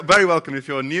Very welcome if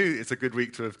you're new. It's a good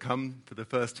week to have come for the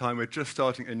first time. We're just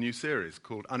starting a new series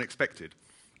called Unexpected.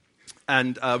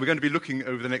 And we're going to be looking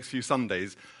over the next few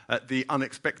Sundays at the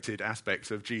unexpected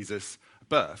aspects of Jesus'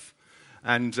 birth.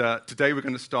 And today we're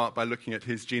going to start by looking at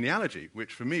his genealogy,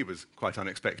 which for me was quite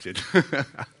unexpected.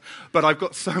 But I've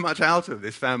got so much out of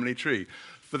this family tree.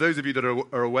 For those of you that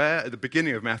are aware, at the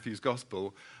beginning of Matthew's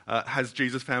Gospel has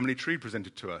Jesus' family tree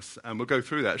presented to us, and we'll go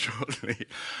through that shortly.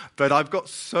 But I've got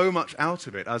so much out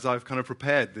of it as I've kind of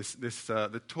prepared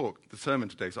the sermon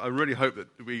today. So I really hope that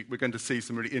we're going to see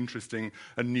some really interesting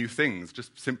and new things,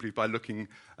 just simply by looking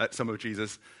at some of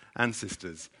Jesus'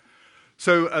 ancestors.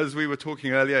 So as we were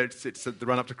talking earlier, it's the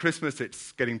run-up to Christmas.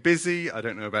 It's getting busy. I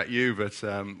don't know about you, but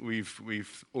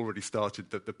we've already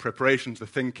started the preparations, the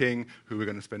thinking, who we're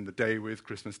going to spend the day with,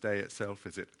 Christmas Day itself.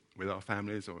 Is it with our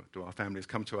families, or do our families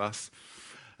come to us?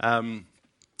 Actually,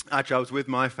 I was with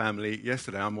my family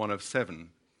yesterday. I'm one of 7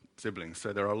 siblings,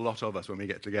 so there are a lot of us when we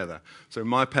get together. So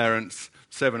my parents,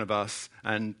 7 of us,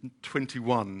 and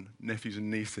 21 nephews and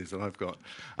nieces that I've got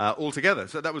all together.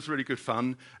 So that was really good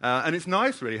fun. And it's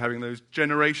nice, really, having those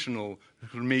generational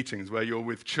meetings where you're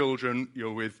with children,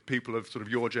 you're with people of sort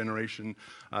of your generation,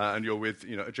 and you're with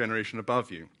a generation above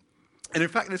you. And in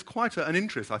fact, there's quite an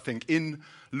interest, I think, in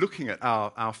looking at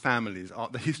our families,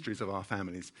 the histories of our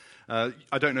families.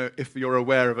 I don't know if you're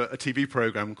aware of a TV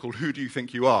program called Who Do You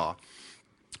Think You Are?,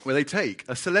 where they take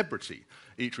a celebrity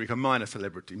each week, a minor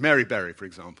celebrity, Mary Berry, for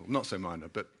example, not so minor,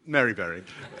 but Mary Berry,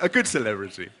 a good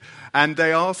celebrity, and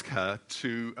they ask her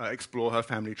to explore her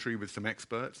family tree with some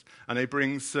experts, and they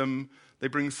bring some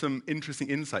interesting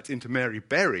insights into Mary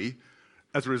Berry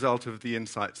as a result of the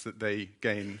insights that they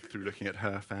gain through looking at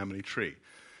her family tree.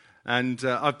 And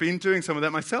I've been doing some of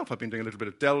that myself. I've been doing a little bit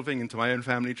of delving into my own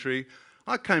family tree.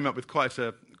 I came up with quite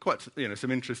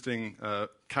some interesting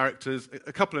characters.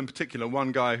 A couple in particular.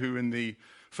 One guy who, in the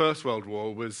First World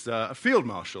War, was a field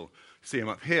marshal. See him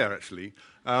up here, actually.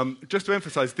 Just to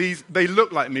emphasise, they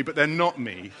look like me, but they're not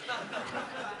me.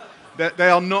 They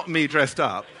are not me dressed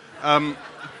up.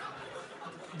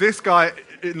 This guy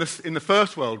in the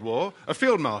First World War, a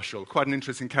field marshal, quite an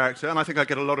interesting character, and I think I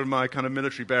get a lot of my kind of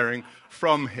military bearing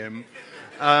from him.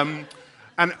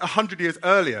 And 100 years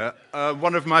earlier,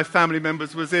 one of my family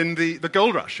members was in the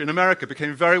gold rush in America,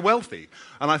 became very wealthy.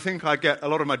 And I think I get a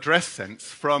lot of my dress sense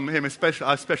from him, I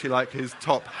especially like his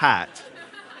top hat.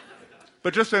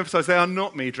 But just to emphasize, they are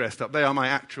not me dressed up. They are my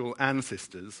actual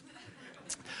ancestors.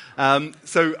 And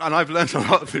I've learned a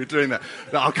lot through doing that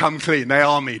I'll come clean. They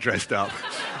are me dressed up.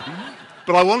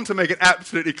 But I want to make it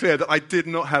absolutely clear that I did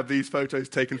not have these photos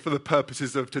taken for the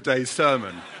purposes of today's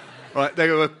sermon. Right, they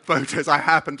were photos I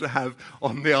happened to have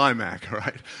on the iMac,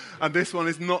 right? And this one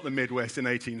is not the Midwest in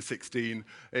 1816.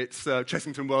 It's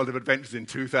Chessington World of Adventures in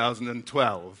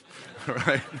 2012,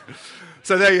 right?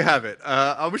 So there you have it.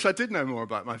 I wish I did know more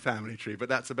about my family tree, but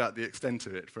that's about the extent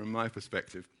of it from my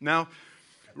perspective. Now,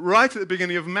 right at the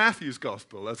beginning of Matthew's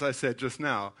Gospel, as I said just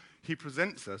now, he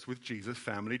presents us with Jesus'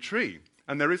 family tree.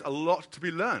 And there is a lot to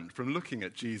be learned from looking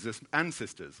at Jesus'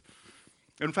 ancestors.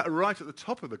 In fact, right at the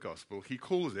top of the Gospel, he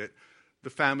calls it the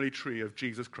family tree of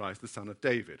Jesus Christ, the son of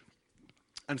David.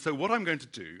 And so what I'm going to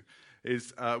do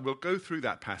is we'll go through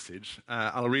that passage,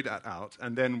 I'll read that out,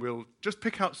 and then we'll just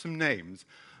pick out some names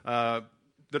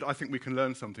that I think we can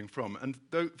learn something from. And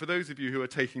for those of you who are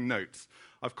taking notes,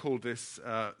 I've called this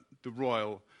the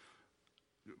royal.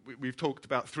 We've talked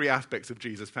about 3 aspects of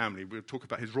Jesus' family. We'll talk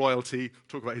about his royalty,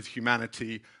 talk about his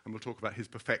humanity, and we'll talk about his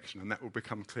perfection, and that will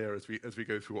become clear as we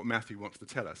go through what Matthew wants to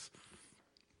tell us.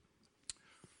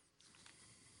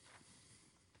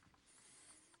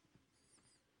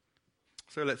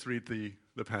 So let's read the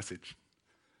passage.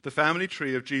 The family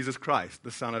tree of Jesus Christ,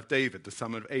 the son of David, the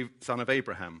son of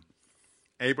Abraham.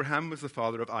 Abraham was the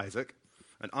father of Isaac,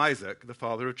 and Isaac the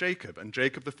father of Jacob, and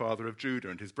Jacob the father of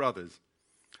Judah and his brothers.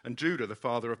 And Judah the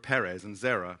father of Perez and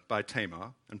Zerah by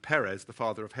Tamar, and Perez the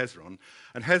father of Hezron,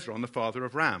 and Hezron the father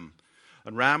of Ram,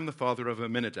 and Ram the father of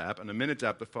Amminadab, and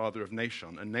Amminadab the father of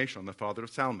Nahshon, and Nahshon the father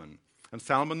of Salmon, and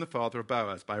Salmon the father of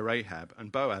Boaz by Rahab,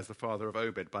 and Boaz the father of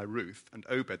Obed by Ruth, and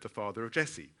Obed the father of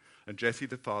Jesse, and Jesse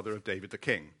the father of David the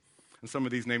king. And some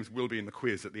of these names will be in the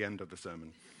quiz at the end of the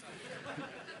sermon.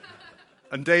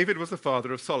 And David was the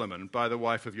father of Solomon by the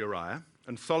wife of Uriah,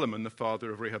 and Solomon the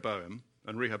father of Rehoboam,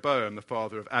 and Rehoboam the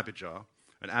father of Abijah,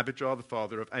 and Abijah the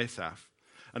father of Asaph,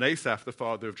 and Asaph the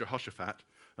father of Jehoshaphat,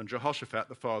 and Jehoshaphat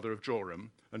the father of Joram,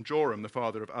 and Joram the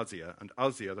father of Uzziah, and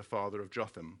Uzziah the father of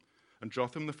Jotham, and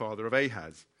Jotham the father of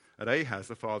Ahaz, and Ahaz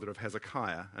the father of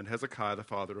Hezekiah, and Hezekiah the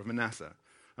father of Manasseh,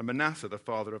 and Manasseh the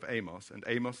father of Amos, and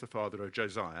Amos the father of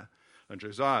Josiah, and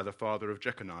Josiah the father of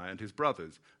Jeconiah and his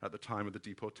brothers at the time of the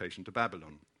deportation to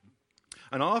Babylon.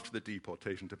 And after the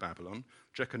deportation to Babylon,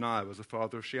 Jeconiah was the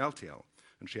father of Shealtiel,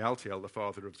 and Shealtiel the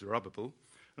father of Zerubbabel,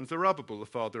 and Zerubbabel the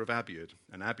father of Abiud,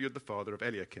 and Abiud the father of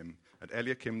Eliakim, and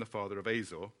Eliakim the father of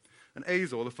Azor, and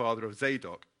Azor the father of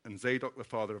Zadok, and Zadok the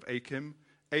father of Achim,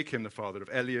 Achim the father of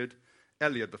Eliud,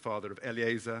 Eliud the father of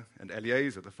Eleazar, and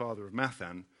Eleazar the father of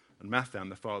Mathan, and Mathan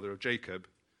the father of Jacob,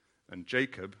 and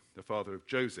Jacob the father of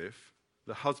Joseph,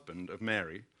 the husband of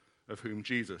Mary, of whom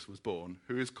Jesus was born,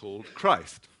 who is called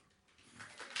Christ.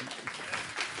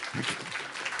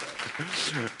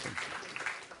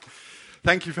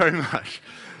 Thank you very much.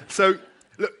 So,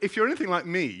 look, if you're anything like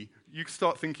me, you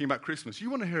start thinking about Christmas. You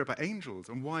want to hear about angels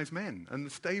and wise men and the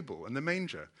stable and the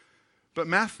manger. But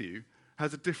Matthew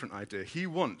has a different idea. He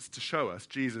wants to show us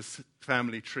Jesus'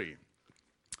 family tree.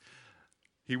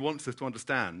 He wants us to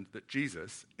understand that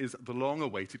Jesus is the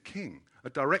long-awaited king, a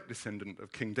direct descendant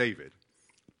of King David.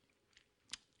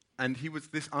 And he was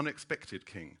this unexpected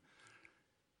king.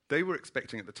 They were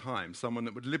expecting at the time someone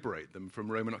that would liberate them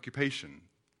from Roman occupation.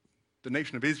 The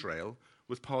nation of Israel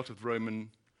was part of the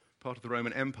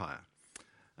Roman Empire.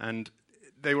 And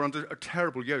they were under a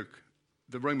terrible yoke.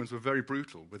 The Romans were very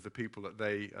brutal with the people that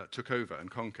they took over and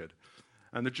conquered.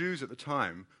 And the Jews at the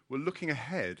time were looking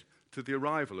ahead to the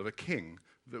arrival of a king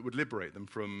that would liberate them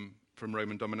from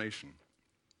Roman domination.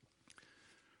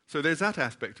 So there's that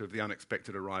aspect of the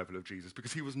unexpected arrival of Jesus,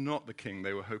 because he was not the king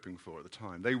they were hoping for at the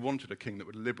time. They wanted a king that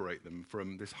would liberate them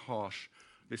from this harsh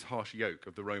yoke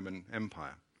of the Roman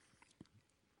Empire.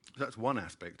 That's one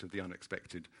aspect of the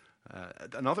unexpected.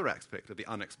 Another aspect of the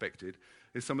unexpected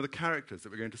is some of the characters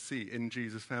that we're going to see in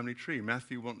Jesus' family tree.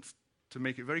 Matthew wants to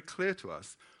make it very clear to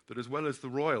us that as well as the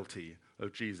royalty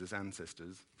of Jesus'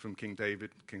 ancestors, from King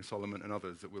David, King Solomon, and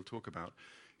others that we'll talk about,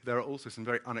 there are also some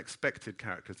very unexpected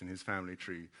characters in his family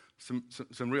tree. Some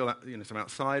real, some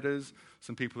outsiders,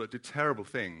 some people that did terrible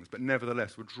things, but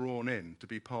nevertheless were drawn in to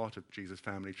be part of Jesus'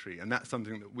 family tree. And that's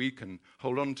something that we can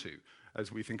hold on to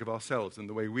as we think of ourselves and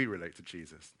the way we relate to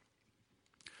Jesus.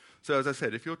 So as I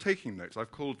said, if you're taking notes,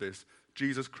 I've called this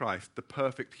Jesus Christ, the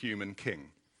perfect human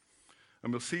king.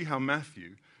 And we'll see how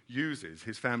Matthew uses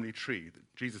his family tree,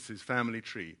 Jesus' family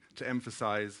tree, to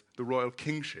emphasize the royal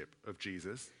kingship of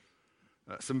Jesus,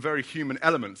 some very human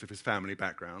elements of his family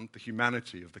background, the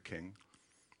humanity of the king,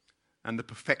 and the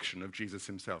perfection of Jesus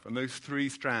himself. And those three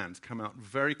strands come out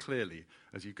very clearly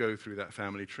as you go through that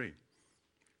family tree.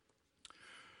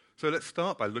 So let's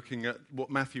start by looking at what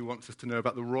Matthew wants us to know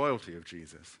about the royalty of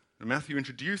Jesus. And Matthew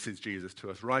introduces Jesus to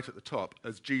us right at the top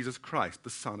as Jesus Christ, the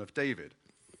son of David.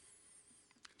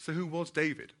 So who was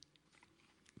David?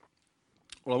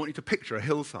 Well, I want you to picture a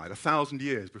hillside 1,000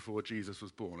 years before Jesus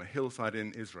was born, a hillside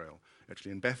in Israel,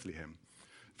 actually in Bethlehem.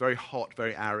 Very hot,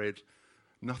 very arid,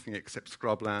 nothing except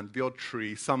scrubland, the odd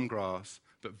tree, some grass,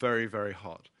 but very, very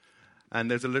hot. And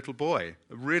there's a little boy,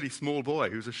 a really small boy,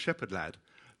 who's a shepherd lad,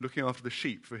 looking after the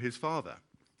sheep for his father.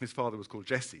 His father was called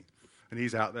Jesse, and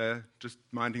he's out there just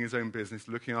minding his own business,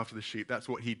 looking after the sheep. That's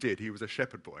what he did. He was a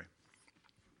shepherd boy.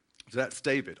 So that's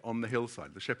David on the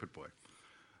hillside, the shepherd boy.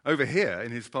 Over here,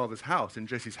 in his father's house, in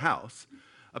Jesse's house,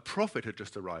 a prophet had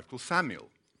just arrived called Samuel.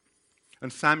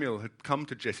 And Samuel had come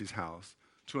to Jesse's house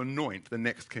to anoint the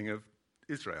next king of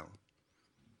Israel.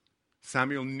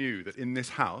 Samuel knew that in this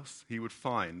house he would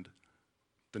find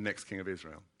the next king of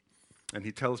Israel. And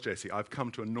he tells Jesse, I've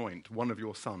come to anoint one of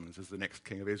your sons as the next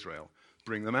king of Israel.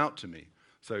 Bring them out to me.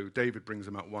 So David brings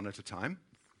them out one at a time.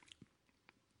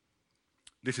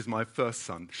 This is my first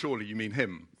son. Surely you mean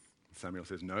him? Samuel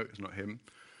says, no, it's not him.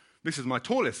 This is my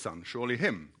tallest son. Surely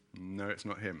him? No, it's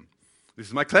not him. This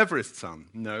is my cleverest son.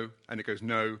 No. And it goes,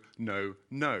 no, no,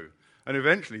 no. And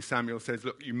eventually Samuel says,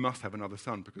 look, you must have another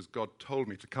son because God told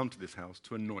me to come to this house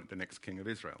to anoint the next king of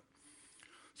Israel.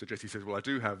 So Jesse says, well, I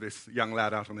do have this young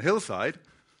lad out on the hillside.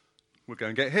 We'll go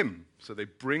and get him. So they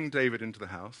bring David into the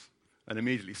house, and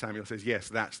immediately Samuel says, yes,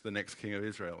 that's the next king of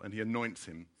Israel, and he anoints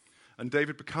him. And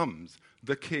David becomes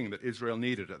the king that Israel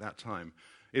needed at that time.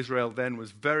 Israel then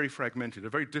was very fragmented, a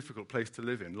very difficult place to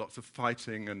live in, lots of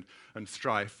fighting and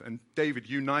strife, and David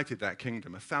united that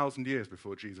kingdom 1,000 years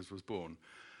before Jesus was born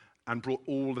and brought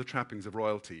all the trappings of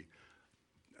royalty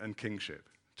and kingship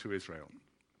to Israel.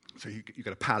 So you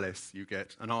get a palace, you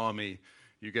get an army,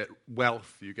 you get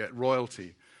wealth, you get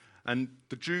royalty. And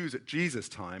the Jews at Jesus'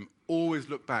 time always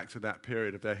look back to that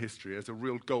period of their history as a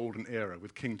real golden era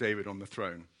with King David on the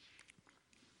throne.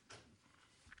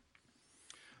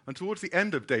 And towards the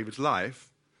end of David's life,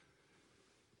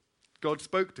 God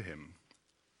spoke to him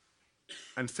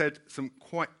and said some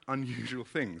quite unusual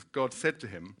things. God said to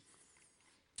him,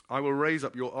 I will raise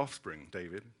up your offspring,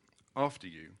 David, after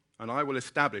you, and I will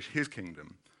establish his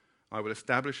kingdom. I will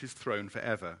establish his throne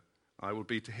forever. I will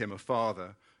be to him a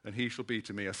father, and he shall be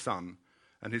to me a son,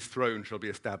 and his throne shall be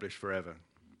established forever.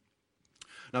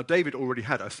 Now, David already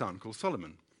had a son called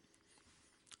Solomon.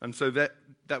 And so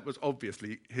that was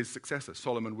obviously his successor.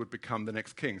 Solomon would become the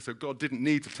next king. So God didn't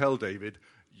need to tell David,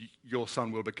 your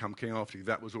son will become king after you.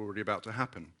 That was already about to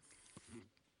happen.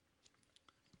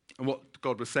 And what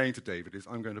God was saying to David is,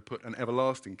 I'm going to put an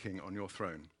everlasting king on your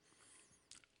throne.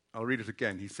 I'll read it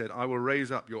again. He said, I will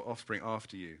raise up your offspring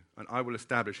after you, and I will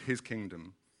establish his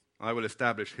kingdom. I will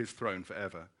establish his throne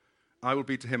forever. I will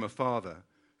be to him a father,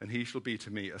 and he shall be to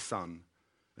me a son,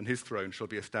 and his throne shall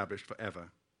be established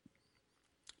forever.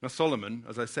 Now Solomon,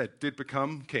 as I said, did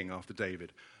become king after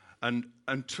David, and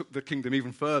took the kingdom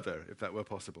even further, if that were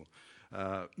possible.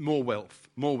 More wealth,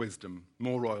 more wisdom,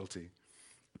 more royalty.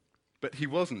 But he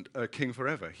wasn't a king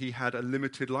forever. He had a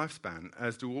limited lifespan,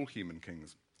 as do all human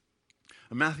kings.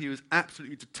 And Matthew is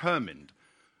absolutely determined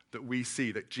that we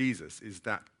see that Jesus is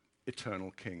that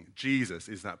eternal king. Jesus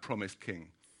is that promised king.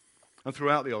 And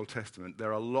throughout the Old Testament,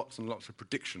 there are lots and lots of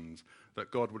predictions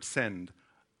that God would send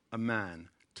a man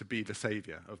to be the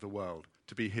savior of the world,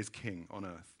 to be his king on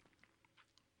earth.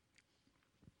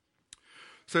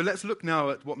 So let's look now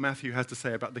at what Matthew has to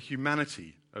say about the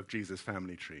humanity of Jesus'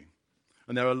 family tree.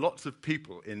 And there are lots of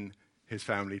people in his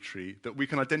family tree that we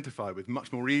can identify with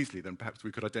much more easily than perhaps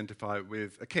we could identify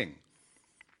with a king.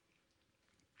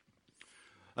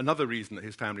 Another reason that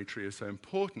his family tree is so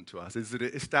important to us is that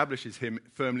it establishes him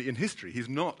firmly in history. He's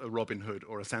not a Robin Hood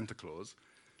or a Santa Claus.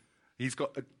 He's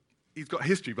got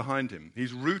history behind him.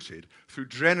 He's rooted through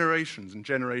generations and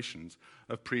generations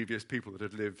of previous people that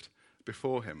had lived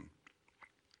before him.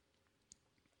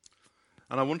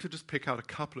 And I want to just pick out a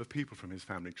couple of people from his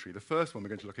family tree. The first one we're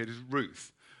going to look at is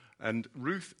Ruth. And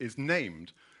Ruth is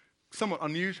named, somewhat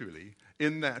unusually,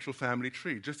 in the actual family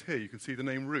tree. Just here you can see the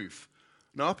name Ruth.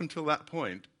 Now, up until that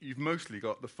point, you've mostly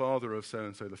got the father of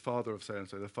so-and-so, the father of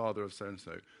so-and-so, the father of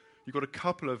so-and-so. You've got a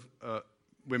couple of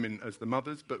women as the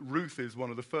mothers, but Ruth is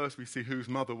one of the first we see whose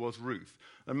mother was Ruth.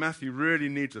 And Matthew really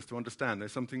needs us to understand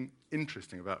there's something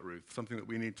interesting about Ruth, something that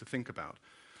we need to think about.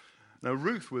 Now,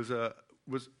 Ruth was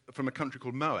from a country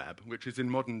called Moab, which is in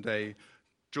modern-day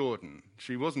Jordan.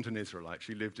 She wasn't an Israelite.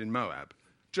 She lived in Moab,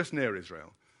 just near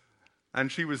Israel.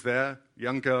 And she was there,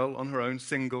 young girl on her own,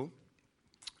 single.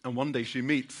 And one day she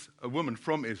meets a woman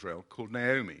from Israel called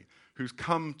Naomi, who's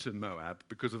come to Moab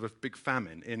because of a big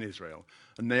famine in Israel.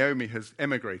 And Naomi has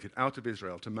emigrated out of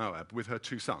Israel to Moab with her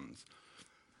 2 sons.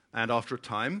 And after a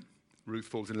time, Ruth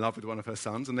falls in love with one of her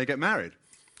sons, and they get married.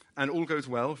 And all goes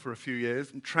well for a few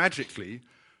years. And tragically,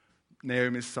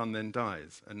 Naomi's son then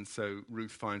dies. And so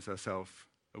Ruth finds herself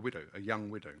a widow, a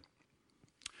young widow.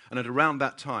 And at around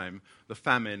that time, the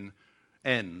famine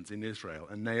ends in Israel,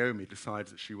 and Naomi decides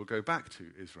that she will go back to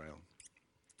Israel.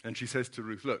 And she says to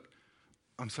Ruth, look,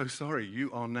 I'm so sorry,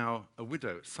 you are now a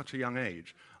widow at such a young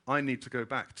age. I need to go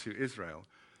back to Israel.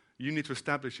 You need to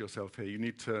establish yourself here. You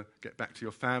need to get back to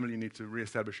your family. You need to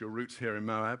reestablish your roots here in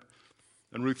Moab.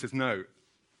 And Ruth says, no,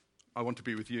 I want to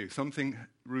be with you. Something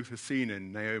Ruth has seen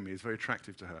in Naomi is very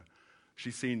attractive to her.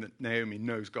 She's seen that Naomi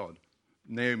knows God.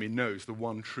 Naomi knows the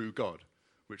one true God,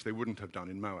 which they wouldn't have done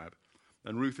in Moab.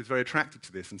 And Ruth is very attracted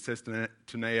to this and says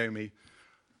to Naomi,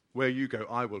 where you go,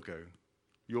 I will go.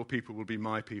 Your people will be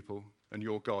my people, and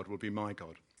your God will be my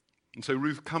God. And so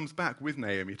Ruth comes back with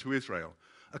Naomi to Israel,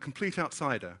 a complete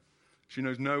outsider. She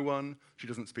knows no one. She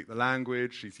doesn't speak the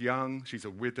language. She's young. She's a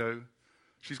widow.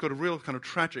 She's got a real kind of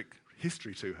tragic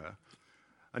history to her.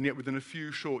 And yet within a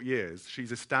few short years,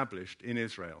 she's established in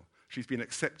Israel. She's been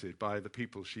accepted by the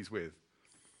people she's with.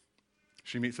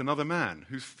 She meets another man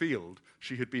whose field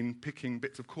she had been picking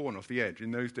bits of corn off the edge. In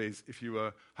those days, if you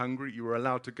were hungry, you were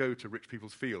allowed to go to rich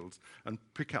people's fields and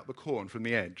pick out the corn from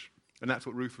the edge. And that's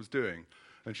what Ruth was doing.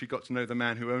 And she got to know the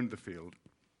man who owned the field,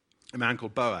 a man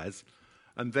called Boaz,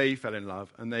 and they fell in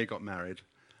love and they got married.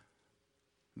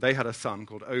 They had a son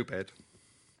called Obed,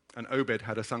 and Obed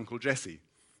had a son called Jesse.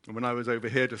 And when I was over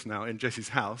here just now in Jesse's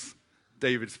house,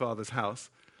 David's father's house,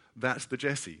 that's the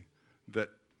Jesse that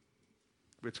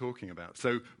we're talking about.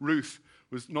 So Ruth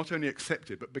was not only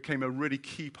accepted, but became a really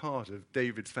key part of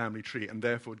David's family tree, and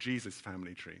therefore Jesus'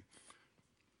 family tree.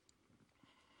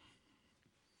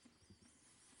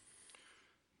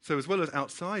 So as well as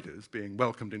outsiders being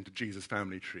welcomed into Jesus'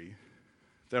 family tree,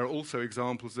 there are also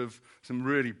examples of some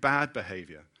really bad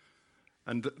behavior.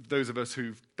 And those of us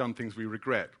who've done things we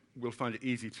regret will find it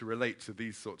easy to relate to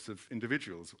these sorts of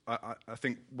individuals. I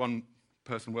think one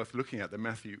person worth looking at that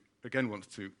Matthew again wants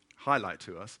to highlight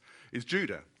to us is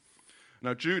Judah.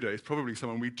 Now, Judah is probably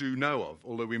someone we do know of,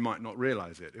 although we might not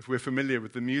realize it. If we're familiar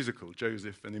with the musical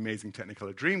Joseph and the Amazing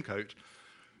Technicolor Dreamcoat,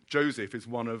 Joseph is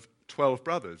one of 12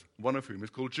 brothers, one of whom is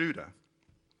called Judah.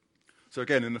 So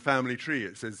again, in the family tree,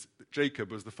 it says that Jacob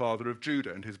was the father of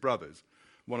Judah and his brothers.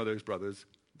 One of those brothers,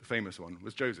 the famous one,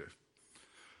 was Joseph.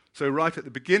 So right at the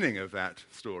beginning of that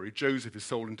story, Joseph is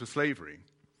sold into slavery.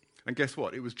 And guess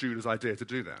what? It was Judah's idea to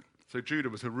do that. So Judah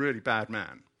was a really bad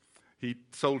man. He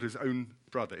sold his own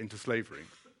brother into slavery.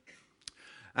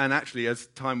 And actually, as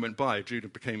time went by, Judah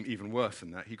became even worse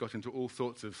than that. He got into all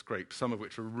sorts of scrapes, some of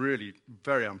which were really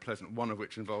very unpleasant, one of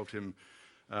which involved him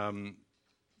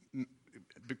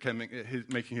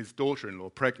making his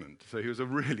daughter-in-law pregnant. So he was a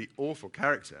really awful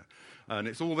character. And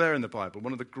it's all there in the Bible.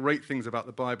 One of the great things about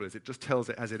the Bible is it just tells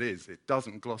it as it is. It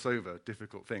doesn't gloss over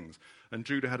difficult things. And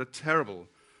Judah had a terrible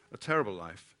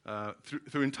life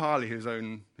through entirely his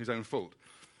own fault.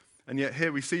 And yet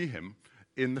here we see him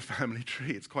in the family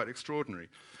tree. It's quite extraordinary.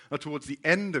 Now, towards the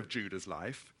end of Judah's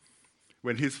life,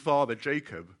 when his father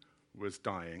Jacob was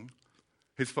dying,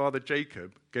 his father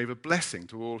Jacob gave a blessing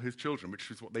to all his children, which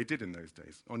is what they did in those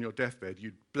days. On your deathbed,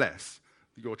 you'd bless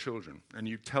your children, and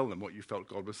you'd tell them what you felt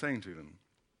God was saying to them.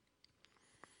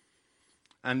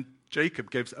 And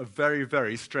Jacob gives a very,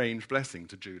 very strange blessing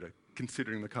to Judah,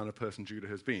 considering the kind of person Judah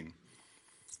has been.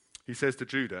 He says to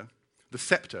Judah, "The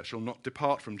scepter shall not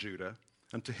depart from Judah,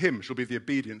 and to him shall be the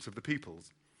obedience of the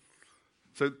peoples."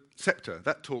 So scepter,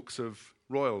 that talks of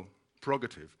royal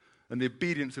prerogative, and the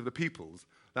obedience of the peoples,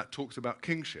 that talks about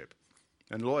kingship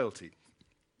and loyalty.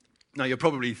 Now you're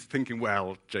probably thinking,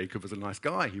 well, Jacob was a nice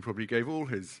guy. He probably gave all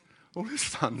his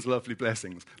sons lovely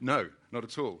blessings. No, not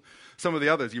at all. Some of the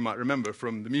others you might remember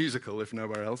from the musical, if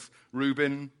nowhere else,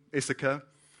 Reuben, Issachar.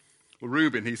 Well,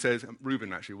 Reuben, he says,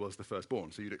 Reuben actually was the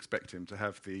firstborn, so you'd expect him to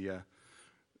have the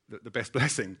best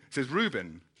blessing. He says,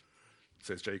 "Reuben,"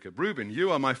 says Jacob, "Reuben,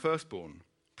 you are my firstborn,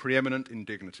 preeminent in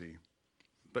dignity,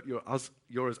 but you're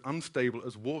as unstable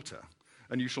as water,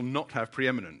 and you shall not have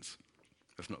preeminence."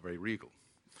 That's not very regal.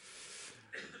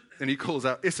 And he calls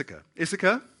out Issachar.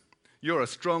 "Issachar, you're a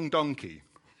strong donkey.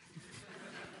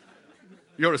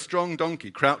 You're a strong donkey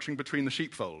crouching between the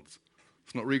sheepfolds."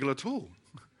 It's not regal at all.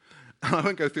 And I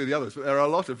won't go through the others, but there are a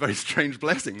lot of very strange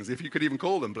blessings, if you could even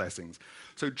call them blessings.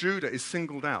 So Judah is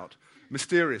singled out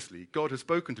mysteriously. God has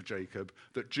spoken to Jacob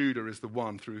that Judah is the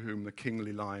one through whom the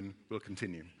kingly line will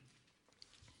continue.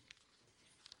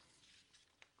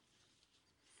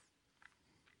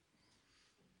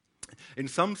 In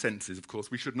some senses, of course,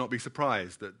 we should not be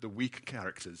surprised that the weak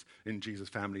characters in Jesus'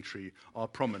 family tree are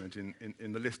prominent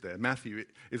in the list there. Matthew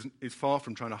is far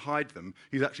from trying to hide them.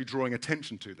 He's actually drawing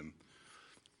attention to them.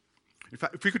 In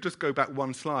fact, if we could just go back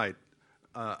one slide,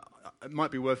 it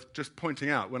might be worth just pointing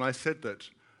out, when I said that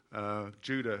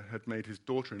Judah had made his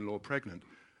daughter-in-law pregnant,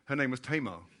 her name was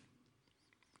Tamar.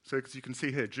 So as you can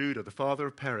see here, Judah, the father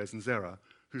of Perez and Zerah,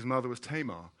 whose mother was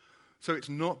Tamar. So it's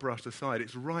not brushed aside.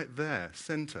 It's right there,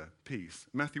 center piece.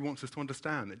 Matthew wants us to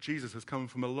understand that Jesus has come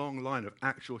from a long line of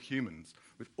actual humans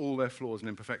with all their flaws and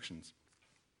imperfections.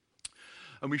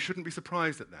 And we shouldn't be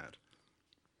surprised at that.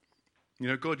 You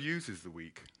know, God uses the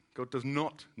weak. God does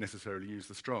not necessarily use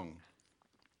the strong.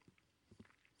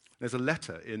 There's a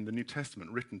letter in the New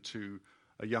Testament written to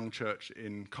a young church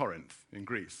in Corinth, in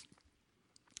Greece,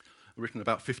 written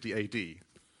about 50 AD.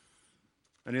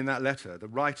 And in that letter, the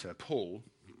writer, Paul,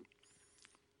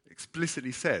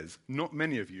 explicitly says, not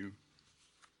many of you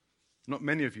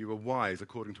were wise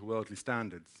according to worldly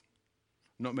standards.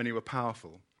 Not many were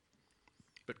powerful.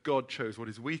 But God chose what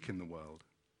is weak in the world,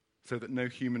 so that no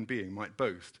human being might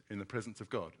boast in the presence of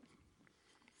God.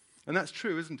 And that's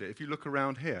true, isn't it? If you look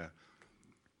around here,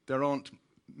 there aren't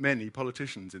many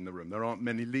politicians in the room. There aren't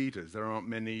many leaders. There aren't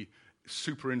many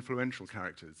super influential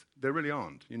characters. There really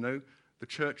aren't. You know, the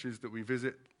churches that we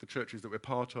visit, the churches that we're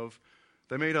part of,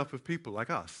 they're made up of people like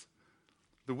us,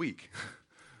 the weak,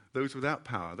 those without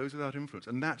power, those without influence.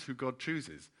 And that's who God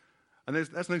chooses. And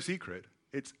that's no secret.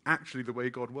 It's actually the way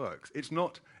God works. It's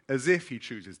not as if he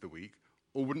chooses the weak,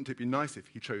 or wouldn't it be nice if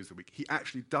he chose the weak? He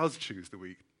actually does choose the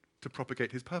weak to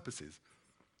propagate his purposes.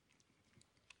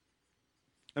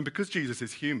 And because Jesus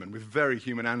is human, with very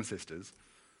human ancestors,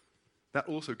 that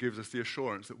also gives us the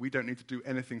assurance that we don't need to do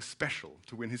anything special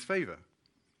to win his favor.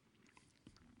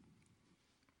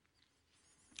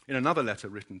 In another letter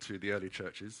written to the early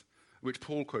churches, which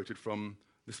Paul quoted from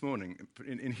this morning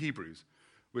in Hebrews,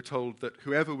 we're told that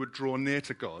whoever would draw near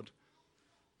to God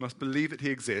must believe that he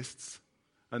exists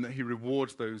and that he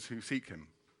rewards those who seek him.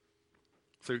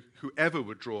 So whoever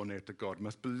would draw near to God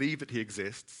must believe that he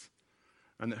exists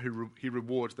and that he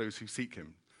rewards those who seek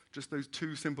him. Just those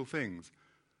two simple things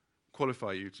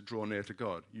qualify you to draw near to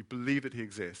God. You believe that he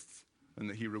exists and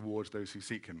that he rewards those who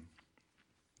seek him.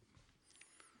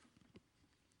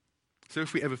 So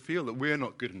if we ever feel that we're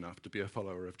not good enough to be a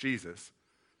follower of Jesus,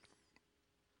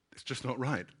 it's just not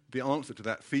right. The answer to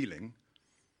that feeling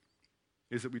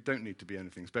is that we don't need to be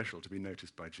anything special to be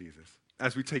noticed by Jesus.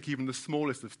 As we take even the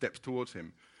smallest of steps towards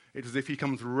him, it's as if he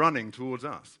comes running towards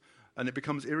us, and it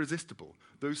becomes irresistible.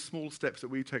 Those small steps that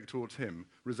we take towards him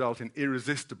result in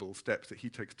irresistible steps that he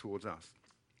takes towards us.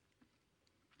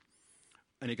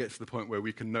 And it gets to the point where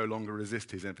we can no longer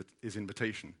resist his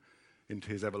invitation into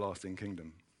his everlasting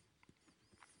kingdom.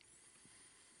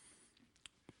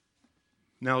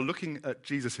 Now, looking at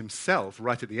Jesus himself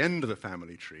right at the end of the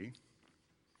family tree,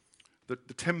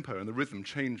 the tempo and the rhythm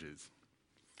changes.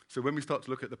 So when we start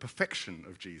to look at the perfection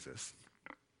of Jesus,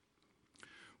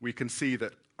 we can see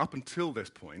that up until this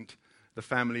point, the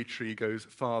family tree goes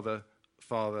father,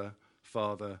 father,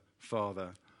 father, father.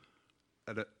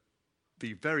 And at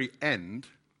the very end,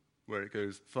 where it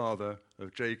goes father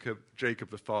of Jacob,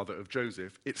 Jacob the father of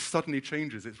Joseph, it suddenly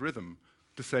changes its rhythm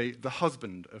to say the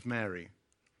husband of Mary,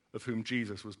 of whom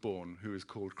Jesus was born, who is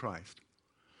called Christ.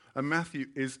 And Matthew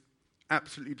is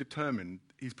absolutely determined,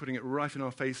 he's putting it right in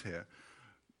our face here,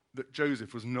 that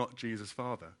Joseph was not Jesus'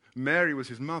 father. Mary was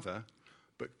his mother,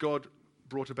 but God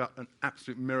brought about an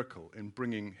absolute miracle in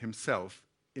bringing himself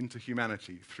into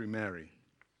humanity through Mary.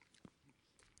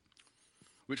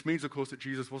 Which means, of course, that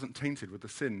Jesus wasn't tainted with the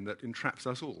sin that entraps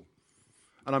us all.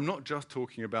 And I'm not just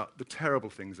talking about the terrible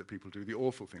things that people do, the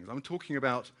awful things. I'm talking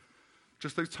about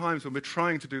just those times when we're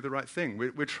trying to do the right thing.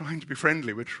 We're trying to be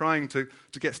friendly. We're trying to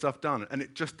get stuff done. And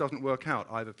it just doesn't work out,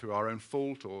 either through our own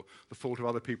fault or the fault of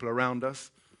other people around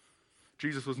us.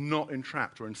 Jesus was not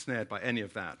entrapped or ensnared by any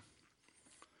of that.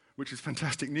 Which is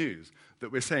fantastic news,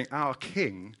 that we're saying our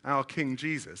King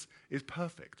Jesus, is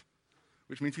perfect.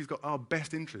 Which means he's got our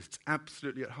best interests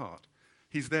absolutely at heart.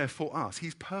 He's there for us.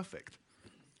 He's perfect.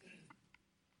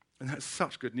 And that's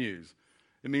such good news.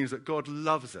 It means that God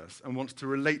loves us and wants to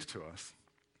relate to us.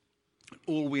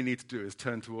 All we need to do is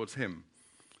turn towards him.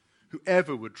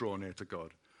 Whoever would draw near to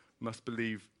God must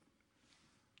believe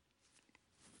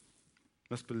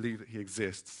that he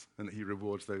exists and that he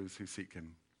rewards those who seek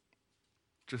him.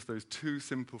 Just those two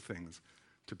simple things,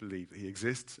 to believe that he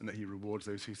exists and that he rewards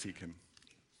those who seek him.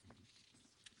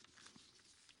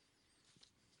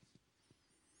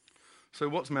 So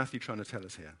what's Matthew trying to tell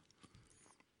us here?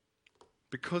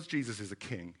 Because Jesus is a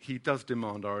king, he does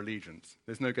demand our allegiance.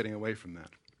 There's no getting away from that.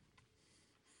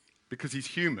 Because he's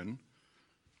human,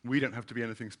 we don't have to be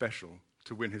anything special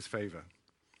to win his favor.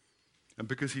 And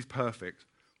because he's perfect,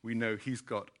 we know he's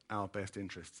got our best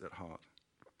interests at heart.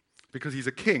 Because he's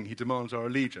a king, he demands our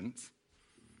allegiance.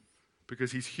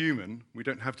 Because he's human, we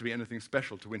don't have to be anything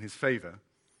special to win his favor.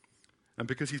 And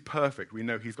because he's perfect, we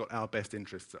know he's got our best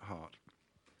interests at heart.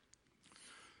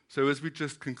 So as we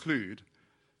just conclude,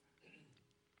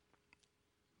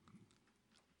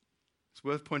 it's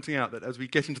worth pointing out that as we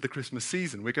get into the Christmas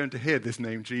season, we're going to hear this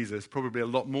name Jesus probably a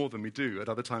lot more than we do at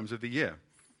other times of the year.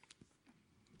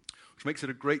 Which makes it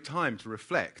a great time to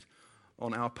reflect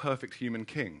on our perfect human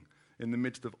king in the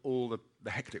midst of all the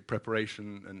hectic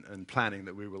preparation and planning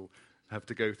that we will have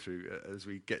to go through as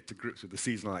we get to grips with the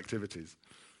seasonal activities.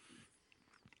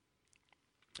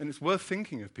 And it's worth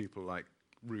thinking of people like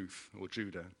Ruth or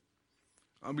Judah.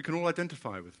 And we can all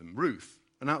identify with them. Ruth,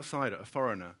 an outsider, a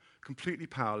foreigner, completely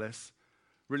powerless,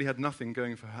 really had nothing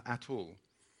going for her at all.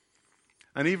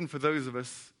 And even for those of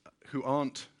us who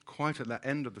aren't quite at that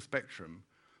end of the spectrum,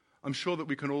 I'm sure that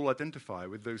we can all identify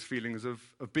with those feelings of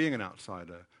being an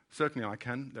outsider. Certainly I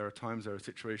can. There are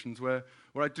situations where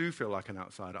I do feel like an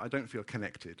outsider. I don't feel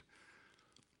connected.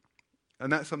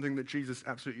 And that's something that Jesus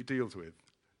absolutely deals with.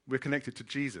 We're connected to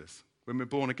Jesus. When we're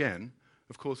born again,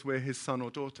 of course, we're his son or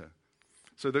daughter.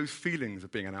 So those feelings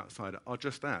of being an outsider are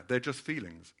just that. They're just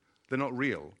feelings. They're not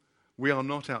real. We are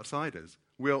not outsiders.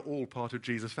 We are all part of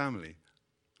Jesus' family.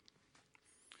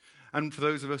 And for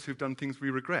those of us who've done things we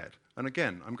regret, and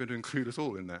again, I'm going to include us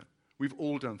all in that. We've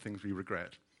all done things we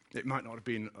regret. It might not have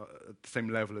been at the same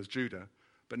level as Judah,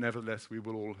 but nevertheless, we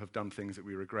will all have done things that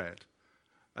we regret.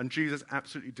 And Jesus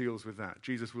absolutely deals with that.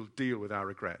 Jesus will deal with our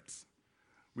regrets.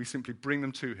 We simply bring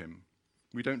them to him.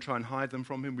 We don't try and hide them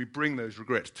from him. We bring those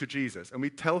regrets to Jesus, and we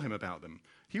tell him about them.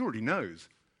 He already knows.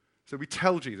 So we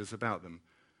tell Jesus about them,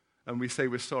 and we say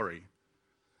we're sorry,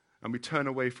 and we turn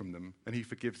away from them, and he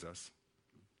forgives us.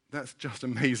 That's just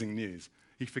amazing news.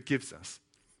 He forgives us.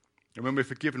 And when we're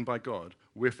forgiven by God,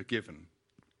 we're forgiven.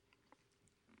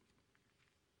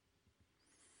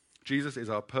 Jesus is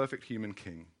our perfect human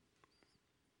king.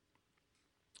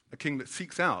 A king that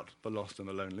seeks out the lost and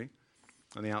the lonely,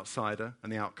 and the outsider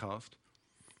and the outcast,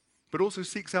 but also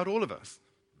seeks out all of us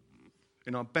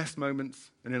in our best moments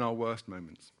and in our worst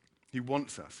moments. He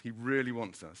wants us. He really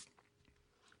wants us.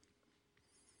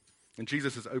 And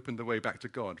Jesus has opened the way back to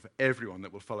God for everyone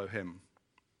that will follow him.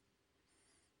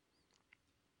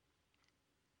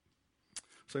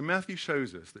 So Matthew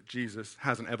shows us that Jesus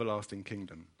has an everlasting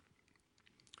kingdom.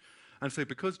 And so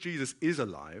because Jesus is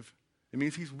alive, it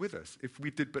means he's with us if we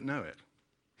did but know it.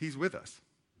 He's with us.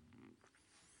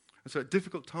 And so at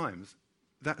difficult times,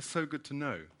 that's so good to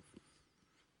know.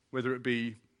 Whether it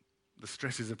be the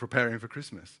stresses of preparing for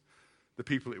Christmas, the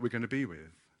people that we're going to be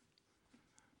with.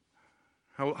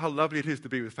 How lovely it is to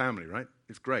be with family, right?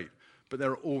 It's great. But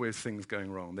there are always things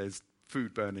going wrong. There's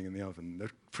food burning in the oven. The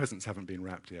presents haven't been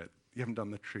wrapped yet. You haven't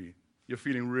done the tree. You're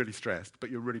feeling really stressed,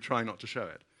 but you're really trying not to show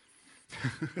it.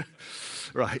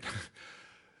 Right.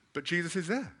 But Jesus is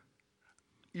there.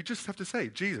 You just have to say,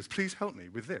 Jesus, please help me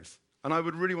with this. And I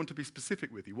would really want to be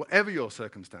specific with you, whatever your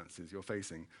circumstances you're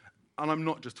facing. And I'm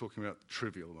not just talking about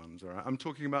trivial ones, all right? I'm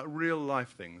talking about real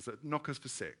life things that knock us for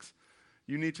six.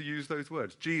 You need to use those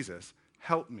words. Jesus,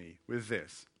 help me with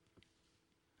this.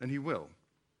 And he will.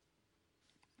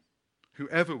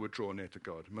 Whoever would draw near to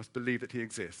God must believe that he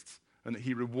exists and that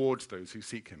he rewards those who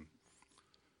seek him.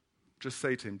 Just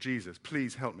say to him, Jesus,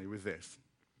 please help me with this.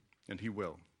 And he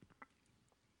will.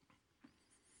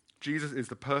 Jesus is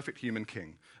the perfect human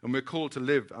king, and we're called to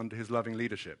live under his loving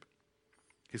leadership.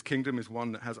 His kingdom is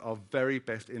one that has our very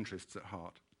best interests at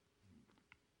heart.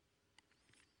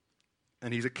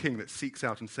 And he's a king that seeks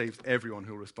out and saves everyone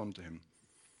who will respond to him.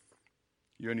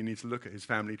 You only need to look at his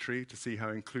family tree to see how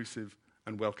inclusive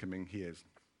and welcoming he is.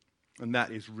 And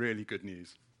that is really good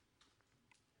news.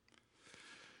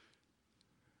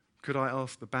 Could I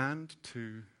ask the band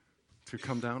to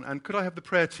come down? And could I have the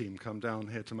prayer team come down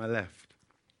here to my left?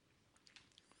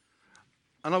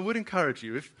 And I would encourage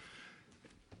you,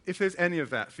 if there's any of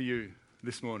that for you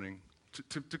this morning,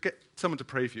 to get someone to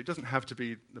pray for you. It doesn't have to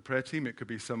be the prayer team. It could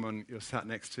be someone you're sat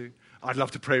next to. I'd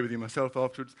love to pray with you myself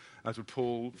afterwards, as would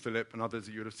Paul, Philip, and others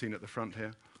that you would have seen at the front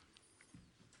here.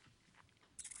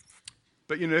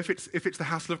 But, you know, if it's the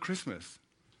hassle of Christmas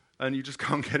and you just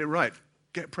can't get it right,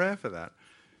 get prayer for that.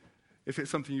 If it's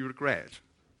something you regret,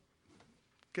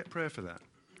 get prayer for that.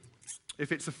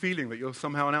 If it's a feeling that you're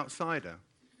somehow an outsider,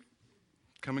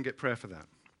 come and get prayer for that.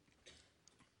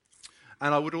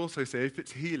 And I would also say, if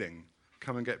it's healing,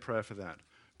 come and get prayer for that.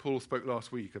 Paul spoke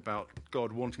last week about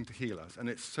God wanting to heal us, and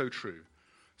it's so true.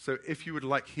 So if you would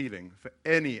like healing for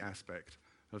any aspect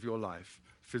of your life,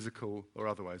 physical or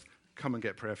otherwise, come and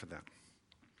get prayer for that.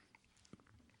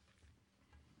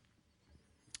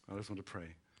 I just want to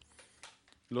pray.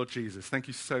 Lord Jesus, thank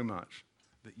you so much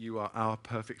that you are our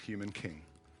perfect human king.